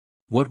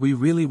What we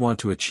really want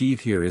to achieve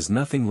here is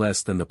nothing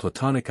less than the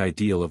platonic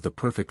ideal of the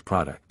perfect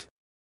product.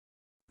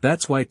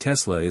 That's why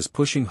Tesla is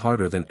pushing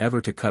harder than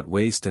ever to cut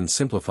waste and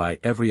simplify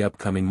every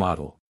upcoming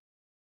model.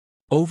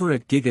 Over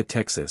at Giga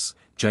Texas,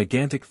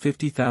 gigantic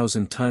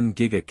 50,000-ton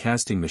Giga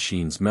casting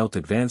machines melt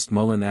advanced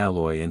Mullen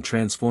alloy and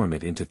transform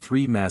it into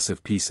 3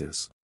 massive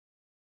pieces.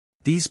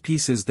 These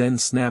pieces then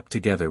snap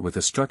together with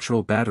a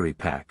structural battery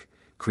pack,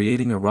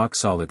 creating a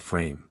rock-solid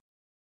frame.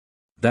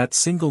 That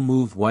single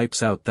move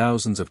wipes out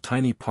thousands of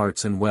tiny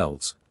parts and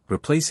welds,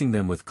 replacing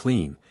them with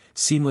clean,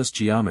 seamless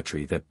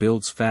geometry that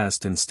builds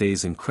fast and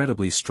stays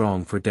incredibly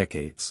strong for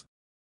decades.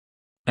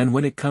 And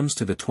when it comes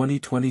to the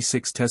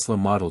 2026 Tesla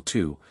Model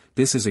 2,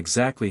 this is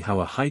exactly how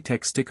a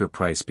high-tech sticker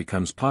price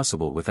becomes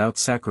possible without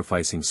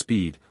sacrificing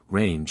speed,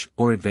 range,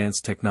 or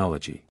advanced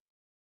technology.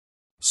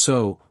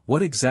 So,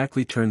 what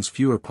exactly turns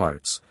fewer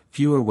parts,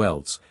 fewer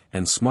welds,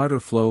 and smarter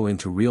flow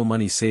into real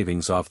money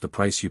savings off the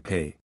price you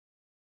pay?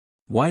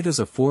 Why does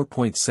a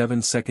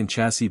 4.7-second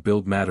chassis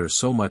build matter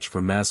so much for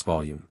mass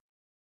volume?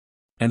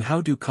 And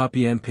how do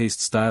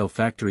copy-and-paste style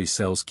factory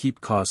cells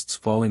keep costs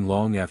falling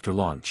long after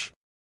launch?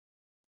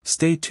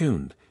 Stay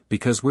tuned,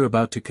 because we're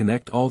about to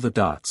connect all the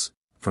dots,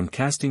 from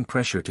casting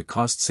pressure to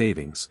cost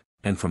savings,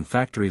 and from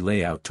factory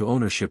layout to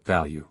ownership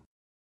value.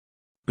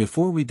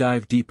 Before we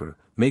dive deeper,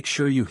 make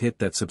sure you hit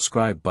that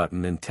subscribe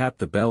button and tap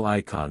the bell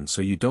icon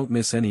so you don't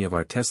miss any of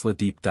our Tesla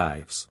deep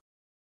dives.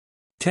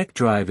 Tech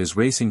Drive is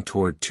racing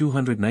toward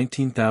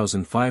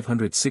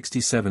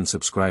 219,567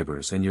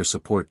 subscribers, and your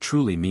support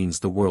truly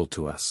means the world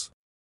to us.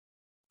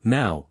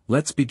 Now,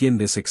 let's begin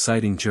this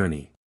exciting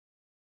journey.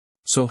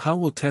 So how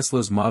will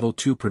Tesla's Model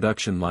 2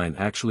 production line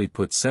actually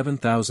put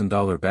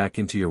 $7,000 back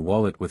into your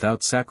wallet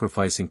without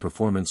sacrificing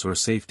performance or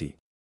safety?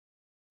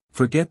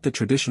 Forget the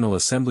traditional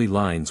assembly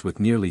lines with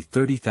nearly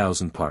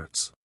 30,000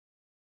 parts.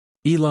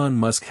 Elon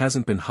Musk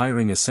hasn't been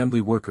hiring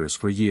assembly workers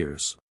for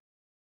years.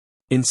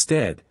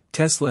 Instead,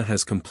 Tesla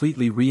has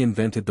completely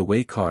reinvented the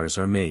way cars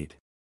are made.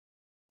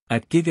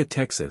 At Giga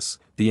Texas,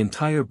 the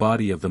entire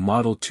body of the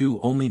Model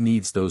 2 only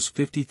needs those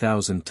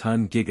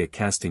 50,000-ton Giga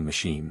casting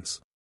machines.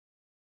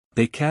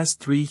 They cast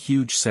 3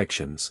 huge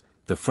sections,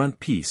 the front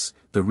piece,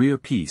 the rear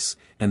piece,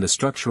 and the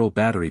structural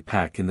battery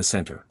pack in the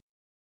center.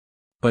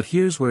 But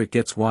here's where it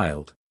gets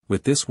wild.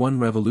 With this one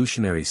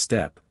revolutionary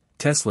step,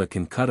 Tesla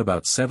can cut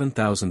about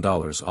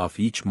 $7,000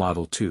 off each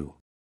Model 2.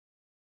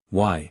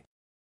 Why?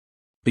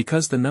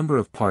 Because the number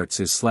of parts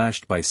is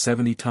slashed by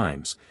 70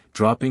 times,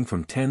 dropping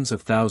from tens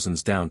of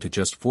thousands down to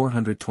just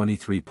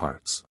 423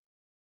 parts.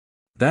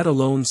 That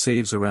alone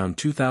saves around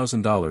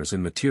 $2,000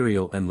 in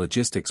material and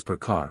logistics per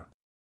car.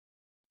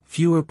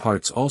 Fewer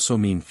parts also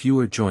mean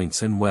fewer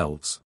joints and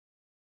welds.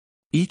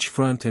 Each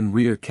front and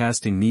rear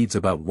casting needs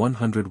about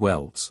 100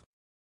 welds.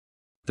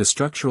 The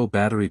structural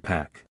battery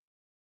pack?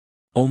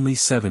 Only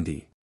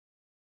 70.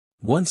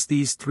 Once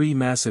these 3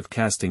 massive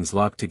castings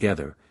lock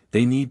together,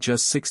 they need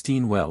just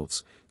 16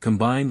 welds,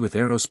 combined with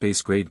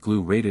aerospace-grade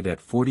glue rated at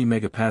 40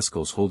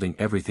 megapascals holding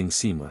everything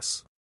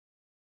seamless.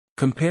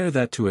 Compare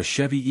that to a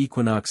Chevy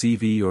Equinox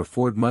EV or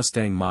Ford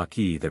Mustang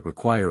Mach-E that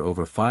require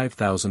over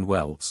 5,000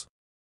 welds.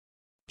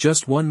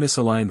 Just one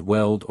misaligned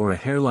weld or a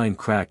hairline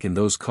crack in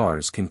those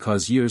cars can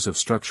cause years of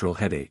structural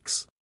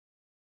headaches.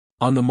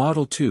 On the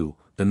Model 2,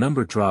 the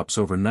number drops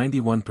over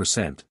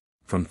 91%,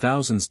 from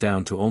thousands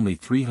down to only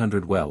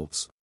 300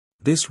 welds.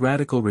 This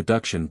radical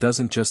reduction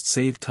doesn't just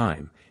save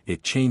time,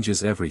 it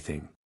changes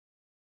everything.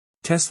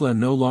 Tesla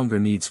no longer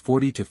needs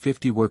 40 to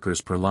 50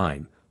 workers per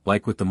line,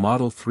 like with the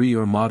Model 3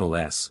 or Model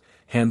S,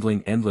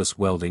 handling endless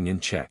welding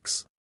and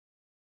checks.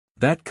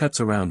 That cuts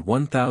around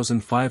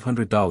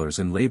 $1,500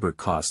 in labor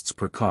costs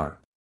per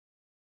car.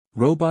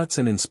 Robots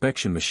and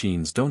inspection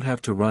machines don't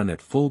have to run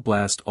at full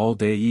blast all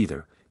day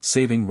either,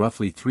 saving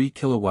roughly 3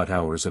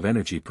 kilowatt-hours of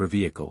energy per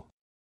vehicle.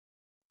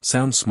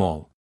 Sounds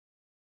small?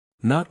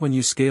 Not when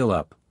you scale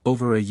up.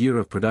 Over a year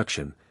of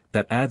production,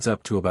 that adds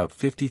up to about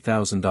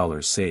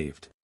 $50,000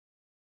 saved.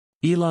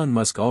 Elon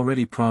Musk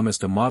already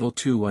promised a Model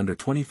 2 under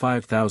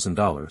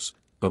 $25,000,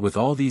 but with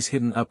all these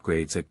hidden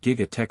upgrades at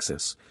Giga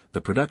Texas,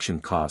 the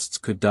production costs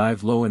could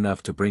dive low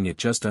enough to bring it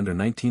just under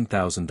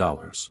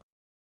 $19,000.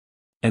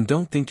 And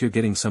don't think you're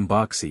getting some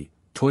boxy,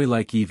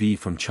 toy-like EV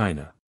from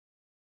China.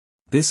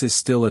 This is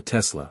still a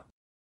Tesla.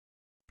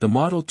 The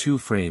Model 2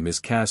 frame is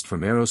cast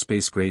from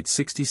aerospace-grade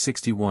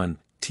 6061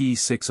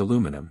 T6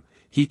 aluminum,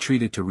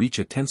 heat-treated to reach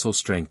a tensile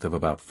strength of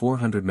about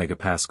 400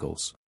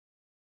 megapascals.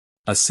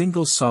 A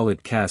single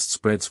solid cast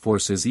spreads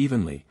forces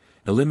evenly,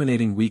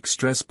 eliminating weak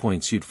stress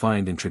points you'd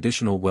find in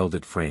traditional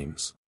welded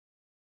frames.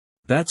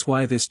 That's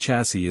why this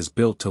chassis is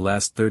built to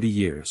last 30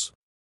 years.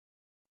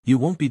 You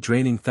won't be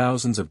draining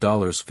thousands of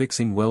dollars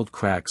fixing weld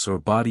cracks or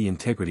body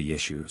integrity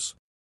issues.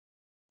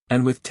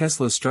 And with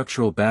Tesla's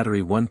structural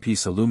battery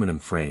one-piece aluminum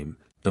frame,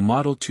 the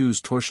Model 2's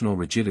torsional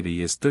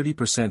rigidity is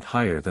 30%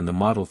 higher than the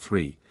Model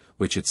 3,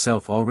 which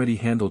itself already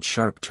handled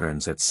sharp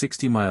turns at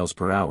 60 miles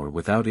per hour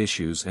without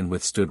issues and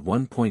withstood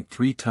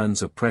 1.3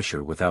 tons of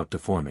pressure without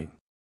deforming.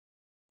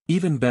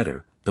 Even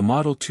better, the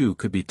Model 2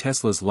 could be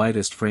Tesla's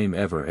lightest frame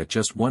ever at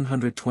just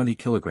 120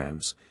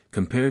 kilograms,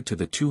 compared to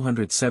the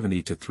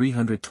 270 to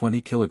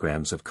 320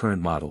 kilograms of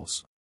current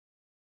models.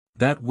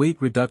 That weight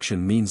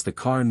reduction means the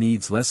car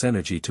needs less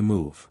energy to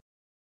move.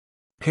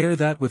 Pair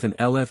that with an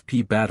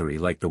LFP battery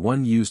like the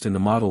one used in the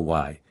Model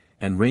Y,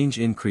 and range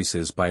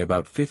increases by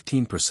about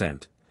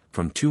 15%,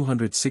 from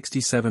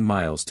 267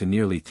 miles to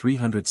nearly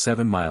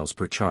 307 miles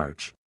per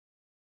charge.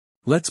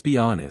 Let's be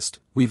honest,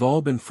 we've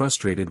all been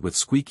frustrated with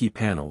squeaky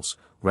panels,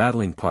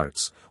 rattling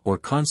parts, or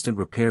constant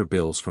repair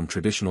bills from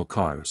traditional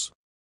cars.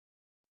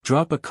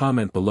 Drop a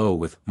comment below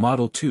with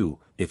Model 2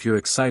 if you're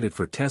excited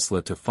for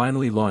Tesla to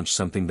finally launch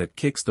something that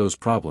kicks those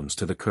problems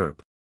to the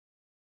curb.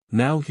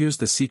 Now here's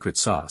the secret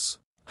sauce.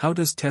 How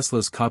does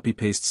Tesla's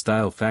copy-paste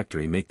style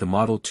factory make the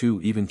Model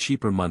 2 even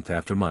cheaper month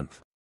after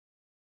month?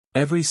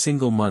 Every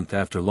single month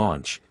after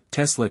launch,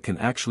 Tesla can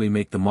actually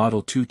make the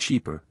Model 2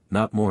 cheaper,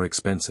 not more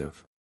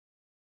expensive.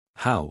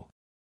 How?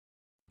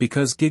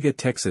 Because Giga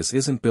Texas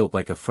isn't built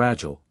like a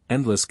fragile,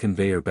 endless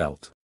conveyor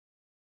belt.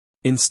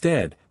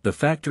 Instead, the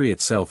factory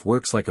itself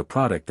works like a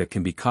product that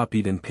can be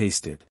copied and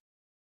pasted.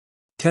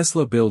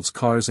 Tesla builds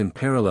cars in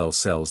parallel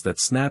cells that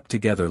snap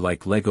together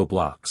like Lego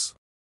blocks.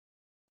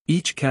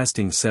 Each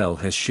casting cell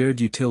has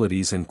shared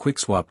utilities and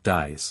quick-swap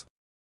dies.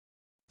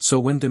 So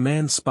when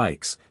demand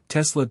spikes,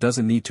 Tesla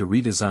doesn't need to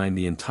redesign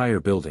the entire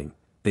building,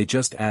 they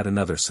just add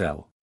another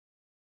cell.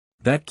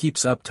 That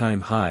keeps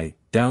uptime high,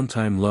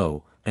 downtime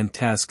low, and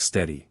tasks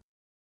steady.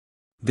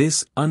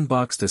 This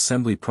unboxed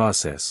assembly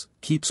process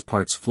keeps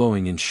parts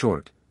flowing in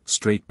short,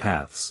 straight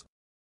paths.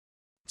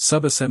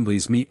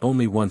 Sub-assemblies meet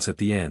only once at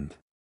the end.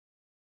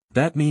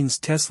 That means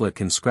Tesla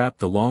can scrap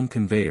the long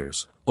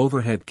conveyors,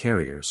 overhead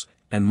carriers,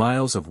 and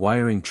miles of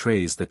wiring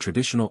trays that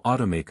traditional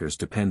automakers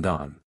depend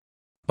on.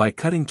 By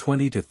cutting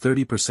 20 to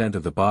 30%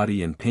 of the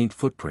body and paint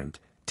footprint,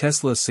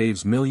 Tesla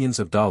saves millions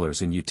of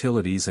dollars in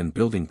utilities and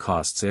building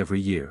costs every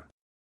year.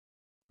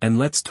 And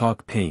let's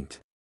talk paint.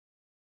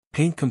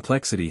 Paint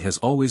complexity has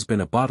always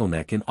been a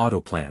bottleneck in auto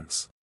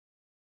plants.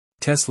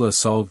 Tesla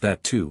solved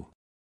that too.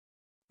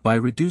 By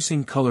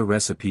reducing color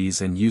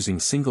recipes and using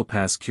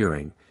single-pass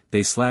curing,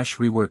 they slash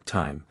rework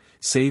time,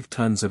 save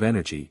tons of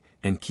energy,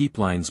 and keep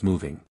lines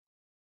moving.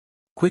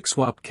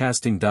 Quick-swap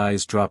casting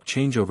dies drop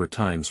changeover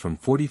times from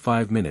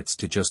 45 minutes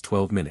to just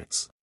 12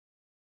 minutes.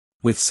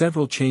 With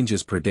several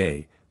changes per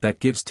day, that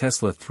gives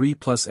Tesla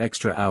 3+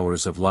 extra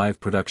hours of live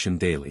production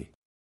daily.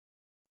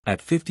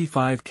 At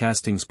 55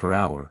 castings per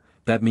hour,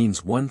 that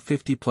means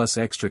 150+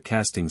 extra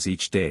castings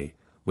each day,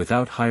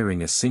 without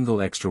hiring a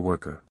single extra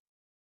worker.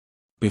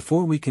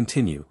 Before we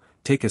continue,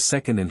 take a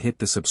second and hit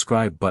the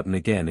subscribe button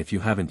again if you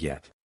haven't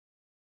yet.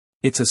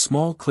 It's a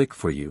small click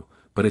for you,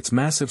 but it's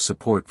massive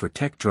support for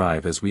Tech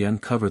Drive as we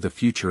uncover the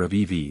future of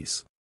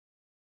EVs.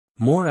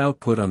 More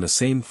output on the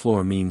same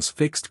floor means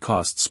fixed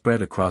costs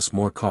spread across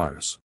more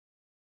cars.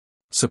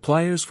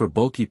 Suppliers for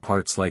bulky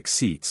parts like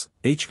seats,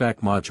 HVAC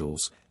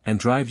modules, and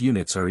drive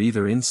units are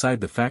either inside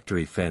the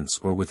factory fence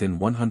or within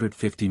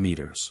 150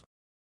 meters.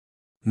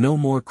 No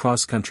more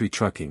cross-country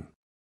trucking.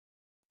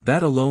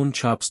 That alone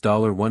chops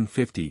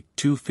 $150,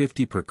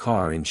 $250 per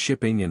car in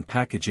shipping and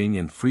packaging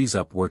and frees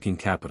up working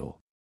capital.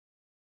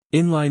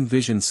 Inline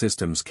vision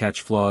systems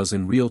catch flaws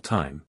in real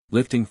time,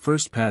 lifting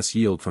first-pass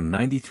yield from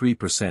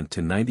 93%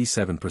 to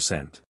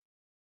 97%.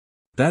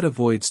 That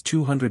avoids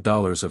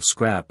 $200 of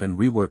scrap and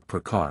rework per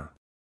car.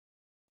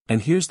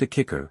 And here's the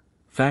kicker,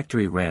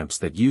 factory ramps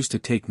that used to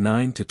take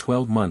 9 to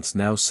 12 months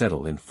now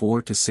settle in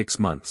 4 to 6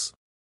 months.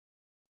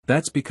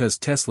 That's because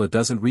Tesla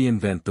doesn't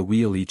reinvent the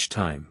wheel each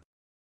time.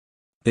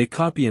 They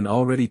copy an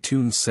already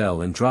tuned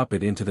cell and drop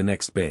it into the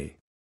next bay.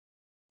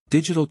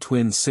 Digital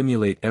twins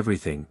simulate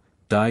everything,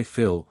 dye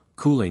fill,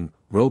 cooling,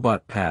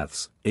 robot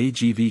paths,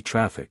 AGV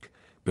traffic,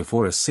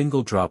 before a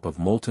single drop of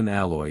molten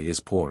alloy is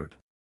poured.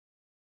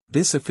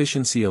 This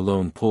efficiency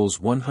alone pulls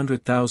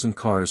 100,000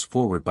 cars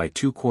forward by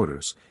 2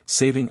 quarters,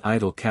 saving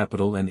idle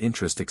capital and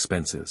interest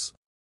expenses.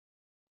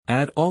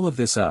 Add all of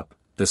this up,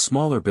 the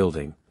smaller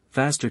building,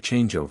 faster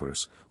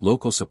changeovers,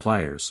 local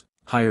suppliers,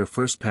 higher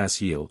first-pass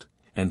yield,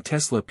 and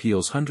Tesla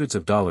peels hundreds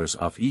of dollars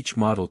off each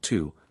Model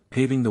 2,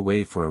 paving the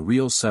way for a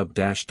real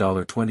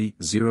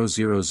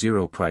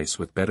sub-$20,000 price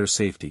with better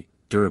safety,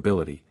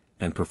 durability,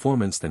 and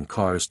performance than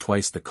cars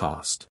twice the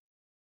cost.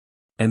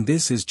 And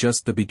this is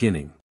just the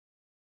beginning.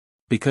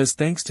 Because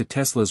thanks to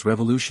Tesla's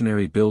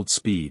revolutionary build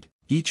speed,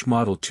 each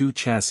Model 2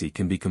 chassis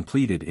can be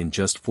completed in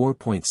just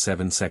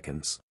 4.7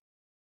 seconds.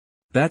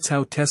 That's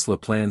how Tesla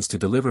plans to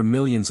deliver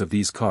millions of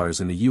these cars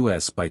in the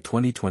US by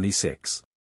 2026.